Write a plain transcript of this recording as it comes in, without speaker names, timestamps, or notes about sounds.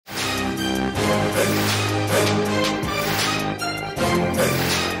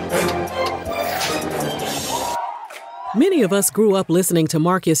Many of us grew up listening to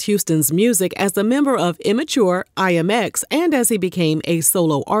Marques Houston's music as a member of Immature, IMX, and as he became a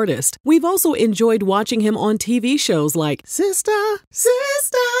solo artist. We've also enjoyed watching him on TV shows like Sister,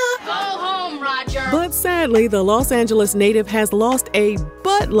 Sister, Go home, Roger. But sadly, the Los Angeles native has lost a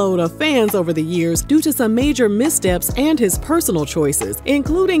buttload of fans over the years due to some major missteps and his personal choices,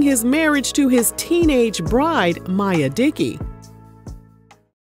 including his marriage to his teenage bride, Miya Dickey.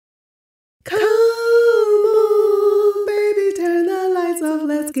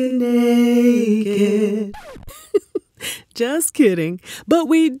 Let's get naked. Just kidding. But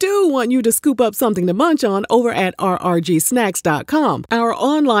we do want you to scoop up something to munch on over at rrgsnacks.com, our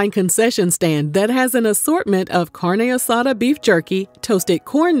online concession stand that has an assortment of carne asada beef jerky, toasted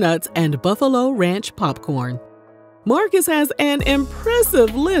corn nuts, and buffalo ranch popcorn. Marques has an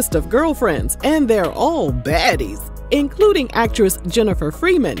impressive list of girlfriends, and they're all baddies, including actress Jennifer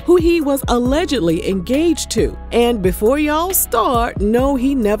Freeman, who he was allegedly engaged to. And before y'all start, no,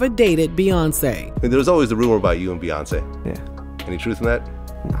 he never dated Beyonce. And there's always the rumor about you and Beyonce. Yeah. Any truth in that?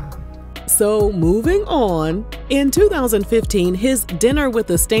 So, moving on, in 2015, his Dinner with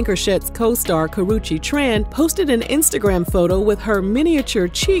the Stankershettes co-star Karrueche Tran posted an Instagram photo with her miniature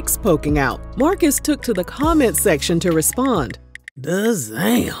cheeks poking out. Marques took to the comment section to respond.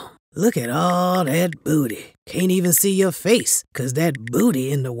 Damn, look at all that booty. Can't even see your face, 'cause that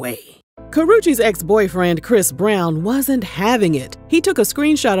booty in the way. Karrueche's ex-boyfriend, Chris Brown, wasn't having it. He took a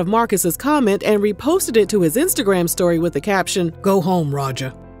screenshot of Marques' comment and reposted it to his Instagram story with the caption, "Go home,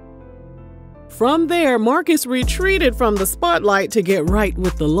 Roger." From there, Marques retreated from the spotlight to get right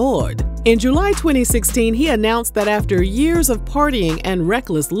with the Lord. In July 2016, he announced that after years of partying and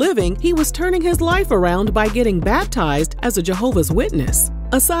reckless living, he was turning his life around by getting baptized as a Jehovah's Witness.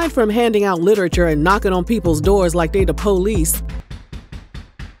 Aside from handing out literature and knocking on people's doors like they the police,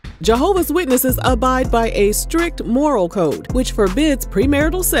 Jehovah's Witnesses abide by a strict moral code, which forbids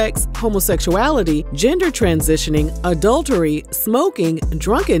premarital sex, homosexuality, gender transitioning, adultery, smoking,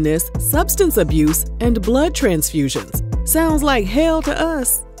 drunkenness, substance abuse, and blood transfusions. Sounds like hell to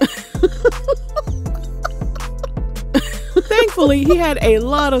us. Thankfully, he had a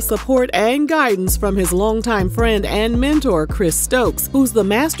lot of support and guidance from his longtime friend and mentor, Chris Stokes, who's the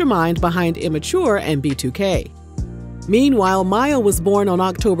mastermind behind Immature and B2K. Meanwhile, Miya was born on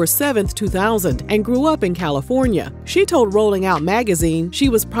October 7, 2000, and grew up in California. She told Rolling Out magazine she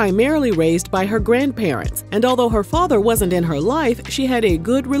was primarily raised by her grandparents, and although her father wasn't in her life, she had a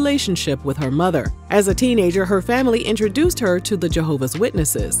good relationship with her mother. As a teenager, her family introduced her to the Jehovah's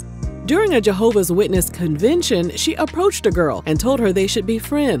Witnesses. During a Jehovah's Witness convention, she approached a girl and told her they should be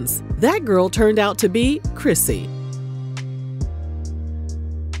friends. That girl turned out to be Chrissy.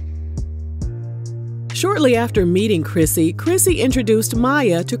 Shortly after meeting Chrissy introduced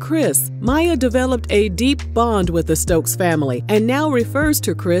Miya to Chris. Miya developed a deep bond with the Stokes family and now refers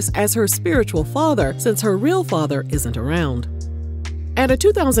to Chris as her spiritual father since her real father isn't around. At a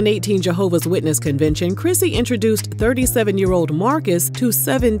 2018 Jehovah's Witness convention, Chrissy introduced 37-year-old Marques to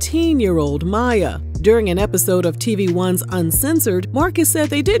 17-year-old Miya. During an episode of TV1's Uncensored, Marques said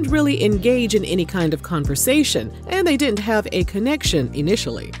they didn't really engage in any kind of conversation, and they didn't have a connection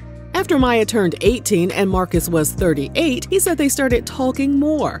initially. After Miya turned 18 and Marques was 38, he said they started talking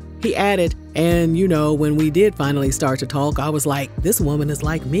more. He added, "And you know, when we did finally start to talk, I was like, this woman is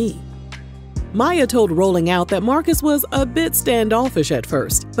like me." Miya told Rolling Out that Marques was a bit standoffish at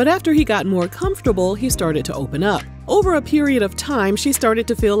first, but after he got more comfortable, he started to open up. Over a period of time, she started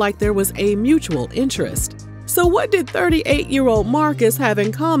to feel like there was a mutual interest. So what did 38-year-old Marques have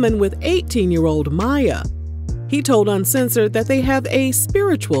in common with 18-year-old Miya? He told Uncensored that they have a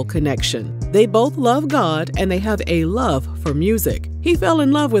spiritual connection. They both love God and they have a love for music. He fell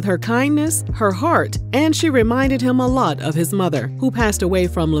in love with her kindness, her heart, and she reminded him a lot of his mother, who passed away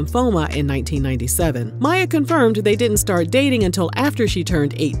from lymphoma in 1997. Miya confirmed they didn't start dating until after she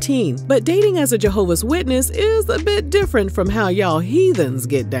turned 18, but dating as a Jehovah's Witness is a bit different from how y'all heathens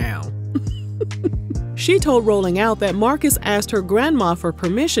get down. She told Rolling Out that Marques asked her grandma for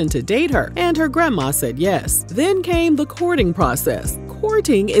permission to date her, and her grandma said yes. Then came the courting process.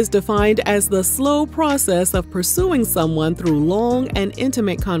 Courting is defined as the slow process of pursuing someone through long and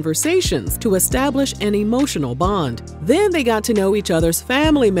intimate conversations to establish an emotional bond. Then they got to know each other's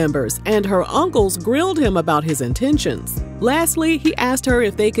family members, and her uncles grilled him about his intentions. Lastly, he asked her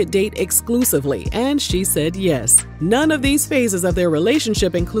if they could date exclusively, and she said yes. None of these phases of their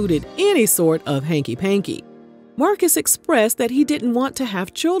relationship included any sort of hanky-panky. Marques expressed that he didn't want to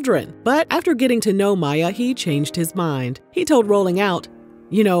have children, but after getting to know Miya, he changed his mind. He told Rolling Out,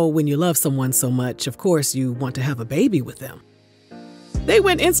 "You know, when you love someone so much, of course you want to have a baby with them." They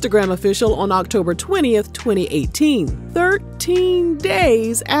went Instagram official on October 20th, 2018, 13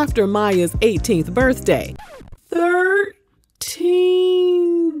 days after Miya's 18th birthday.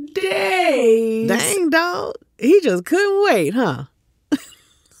 13 days. Dang, dog. He just couldn't wait, huh?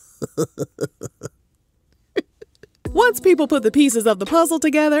 Once people put the pieces of the puzzle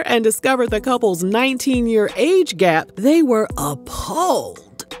together and discovered the couple's 19-year age gap, they were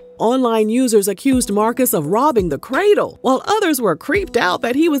appalled. Online users accused Marques of robbing the cradle, while others were creeped out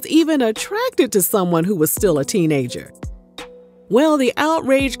that he was even attracted to someone who was still a teenager. Well, the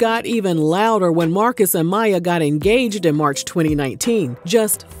outrage got even louder when Marques and Miya got engaged in March 2019,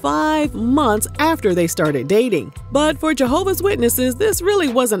 just 5 months after they started dating. But for Jehovah's Witnesses, this really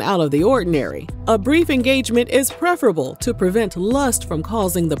wasn't out of the ordinary. A brief engagement is preferable to prevent lust from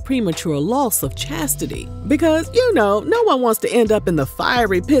causing the premature loss of chastity. Because, no one wants to end up in the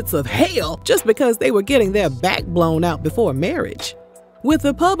fiery pits of hell just because they were getting their back blown out before marriage. With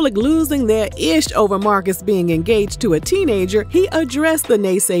the public losing their ish over Marques being engaged to a teenager, he addressed the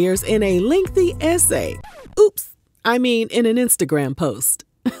naysayers in a lengthy essay. In an Instagram post.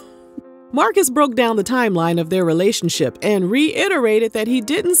 Marques broke down the timeline of their relationship and reiterated that he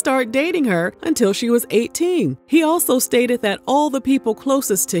didn't start dating her until she was 18. He also stated that all the people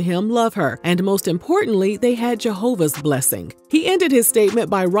closest to him love her, and most importantly, they had Jehovah's blessing. He ended his statement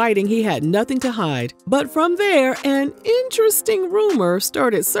by writing he had nothing to hide. But from there, an interesting rumor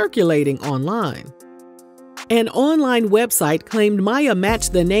started circulating online. An online website claimed Miya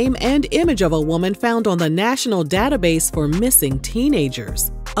matched the name and image of a woman found on the National Database for Missing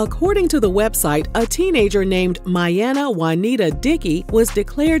Teenagers. According to the website, a teenager named Miya Dickey was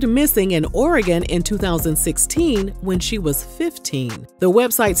declared missing in Oregon in 2016 when she was 15. The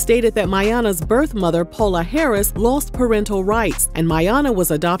website stated that Miya's birth mother, Paula Harris, lost parental rights, and Miya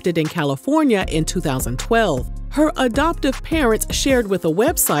was adopted in California in 2012. Her adoptive parents shared with the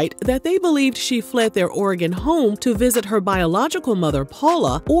website that they believed she fled their Oregon home to visit her biological mother,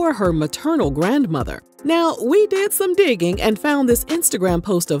 Paula, or her maternal grandmother. Now, we did some digging and found this Instagram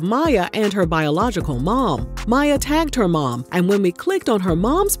post of Miya and her biological mom. Miya tagged her mom, and when we clicked on her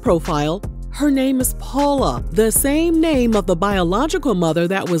mom's profile, her name is Paula, the same name of the biological mother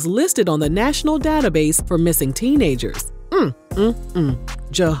that was listed on the National Database for Missing Teenagers.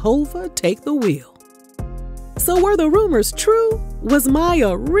 Jehovah, take the wheel. So were the rumors true? Was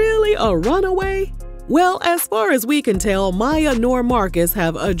Miya really a runaway? Well, as far as we can tell, Miya nor Marques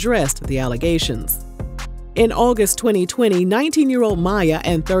have addressed the allegations. In August 2020, 19-year-old Miya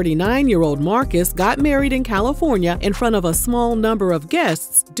and 39-year-old Marques got married in California in front of a small number of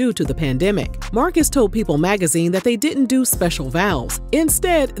guests due to the pandemic. Marques told People magazine that they didn't do special vows.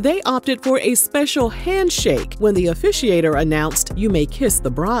 Instead, they opted for a special handshake when the officiator announced, "You may kiss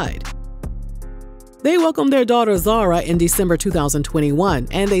the bride." They welcomed their daughter Zara in December 2021,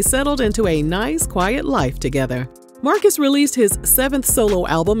 and they settled into a nice, quiet life together. Marques released his 7th solo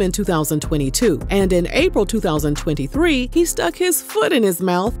album in 2022, and in April 2023, he stuck his foot in his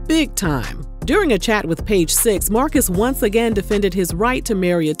mouth big time. During a chat with Page 6, Marques once again defended his right to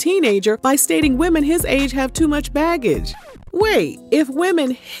marry a teenager by stating women his age have too much baggage. Wait, if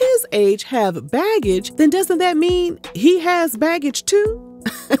women his age have baggage, then doesn't that mean he has baggage too?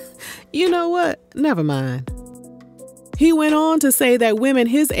 You know what? Never mind. He went on to say that women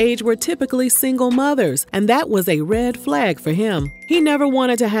his age were typically single mothers, and that was a red flag for him. He never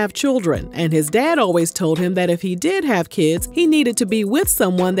wanted to have children, and his dad always told him that if he did have kids, he needed to be with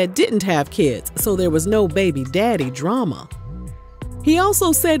someone that didn't have kids, so there was no baby daddy drama. He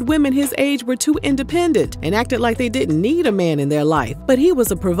also said women his age were too independent and acted like they didn't need a man in their life, but he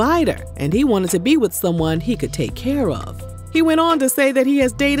was a provider, and he wanted to be with someone he could take care of. He went on to say that he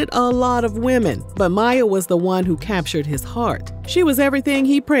has dated a lot of women, but Miya was the one who captured his heart. She was everything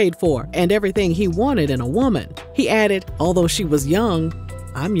he prayed for and everything he wanted in a woman. He added, "Although she was young,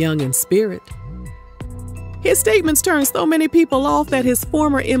 I'm young in spirit." His statements turned so many people off that his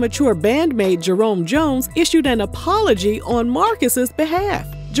former Immature bandmate Jerome Jones issued an apology on Marques' behalf.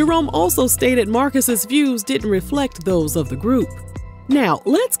 Jerome also stated Marques' views didn't reflect those of the group. Now,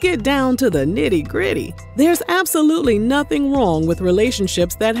 let's get down to the nitty-gritty. There's absolutely nothing wrong with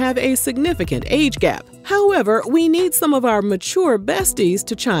relationships that have a significant age gap. However, we need some of our mature besties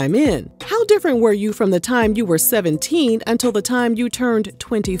to chime in. How different were you from the time you were 17 until the time you turned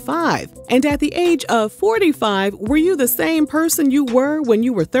 25? And at the age of 45, were you the same person you were when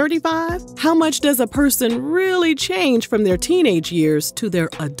you were 35? How much does a person really change from their teenage years to their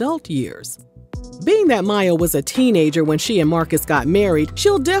adult years? Being that Miya was a teenager when she and Marques got married,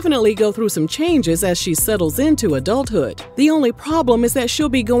 she'll definitely go through some changes as she settles into adulthood. The only problem is that she'll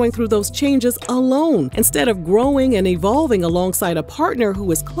be going through those changes alone, instead of growing and evolving alongside a partner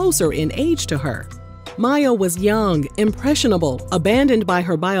who is closer in age to her. Miya was young, impressionable, abandoned by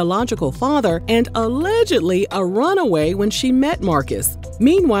her biological father, and allegedly a runaway when she met Marques.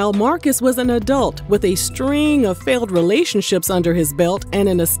 Meanwhile, Marques was an adult with a string of failed relationships under his belt and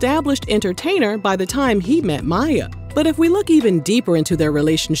an established entertainer by the time he met Miya. But if we look even deeper into their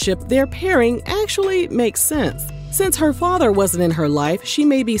relationship, their pairing actually makes sense. Since her father wasn't in her life, she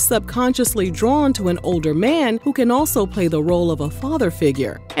may be subconsciously drawn to an older man who can also play the role of a father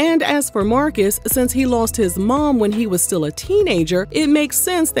figure. And as for Marques, since he lost his mom when he was still a teenager, it makes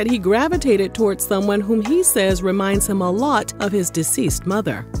sense that he gravitated towards someone whom he says reminds him a lot of his deceased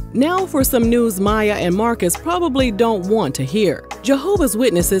mother. Now for some news Miya and Marques probably don't want to hear. Jehovah's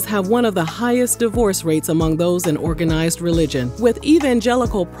Witnesses have one of the highest divorce rates among those in organized religion, with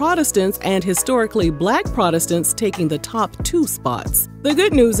evangelical Protestants and historically Black Protestants taking the top 2 spots. The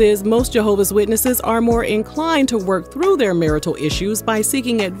good news is most Jehovah's Witnesses are more inclined to work through their marital issues by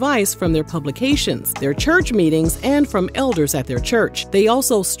seeking advice from their publications, their church meetings, and from elders at their church. They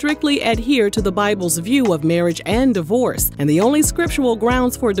also strictly adhere to the Bible's view of marriage and divorce, and the only scriptural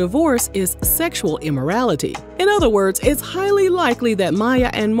grounds for divorce is sexual immorality. In other words, it's highly likely that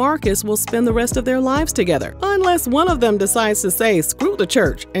Miya and Marques will spend the rest of their lives together, unless one of them decides to say screw the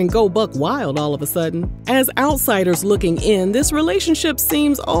church and go buck wild all of a sudden. As outsiders looking in, this relationship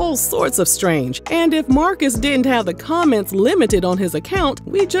seems all sorts of strange, and if Marques didn't have the comments limited on his account,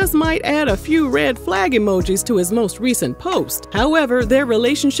 we just might add a few red flag emojis to his most recent post. However, their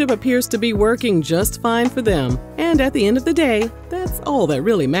relationship appears to be working just fine for them, and at the end of the day, that's all that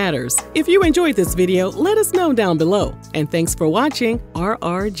really matters. If you enjoyed this video, let us know down below, and thanks for watching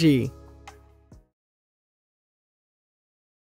RRG.